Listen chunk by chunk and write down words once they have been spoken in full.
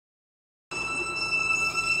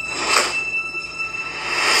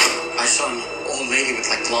some old lady with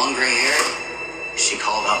like long gray hair. She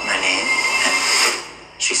called out my name and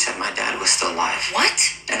she said my dad was still alive. What?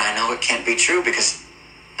 And I know it can't be true because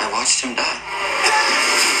I watched him die.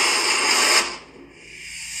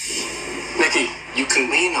 Nikki, you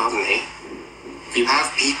can lean on me. You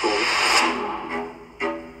have people.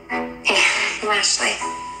 Hey, I'm Ashley.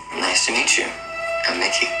 Nice to meet you. I'm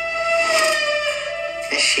Nikki.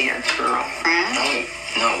 Is she your girlfriend?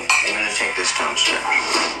 No, I'm gonna take this downstairs.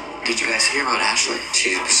 Did you guys hear about Ashley?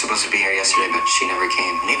 She was supposed to be here yesterday, but she never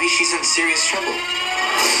came. Maybe she's in serious trouble.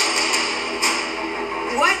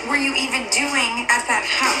 What were you even doing at that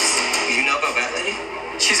house? You know about that lady?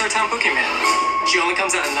 She's our town booking man. She only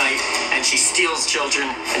comes out at night, and she steals children,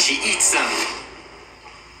 and she eats them.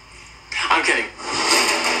 I'm kidding.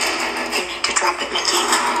 You need to drop it, Mickey.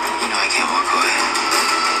 You know I can't walk away.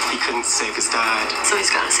 He couldn't save his dad. So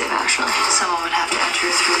he's got to save Ashley. Someone would have to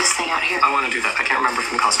enter through this thing out here. I want to do that. I can't remember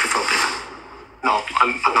from claustrophobic. No,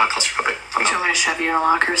 I'm not claustrophobic. Do you want me to shove you in a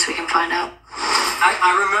locker so we can find out?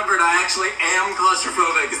 I remembered I actually am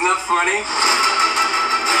claustrophobic. Isn't that funny?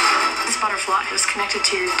 This butterfly was connected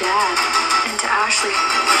to your dad and to Ashley.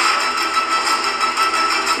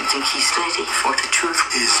 You think he's ready for the truth?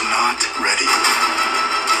 He's not ready.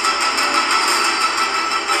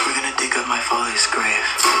 We're gonna dig up my father's grave.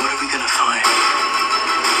 What are we gonna find?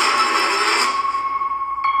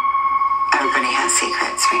 Everybody has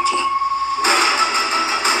secrets, Mickey.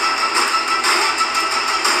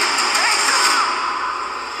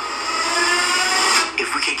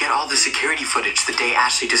 If we could get all the security footage the day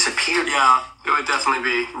Ashley disappeared. Yeah, it would definitely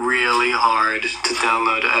be really hard to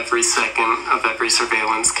download every second of every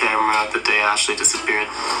surveillance camera the day Ashley disappeared.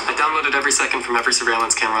 I downloaded every second from every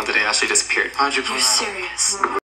surveillance camera the day Ashley disappeared. How'd you pull You're that? serious?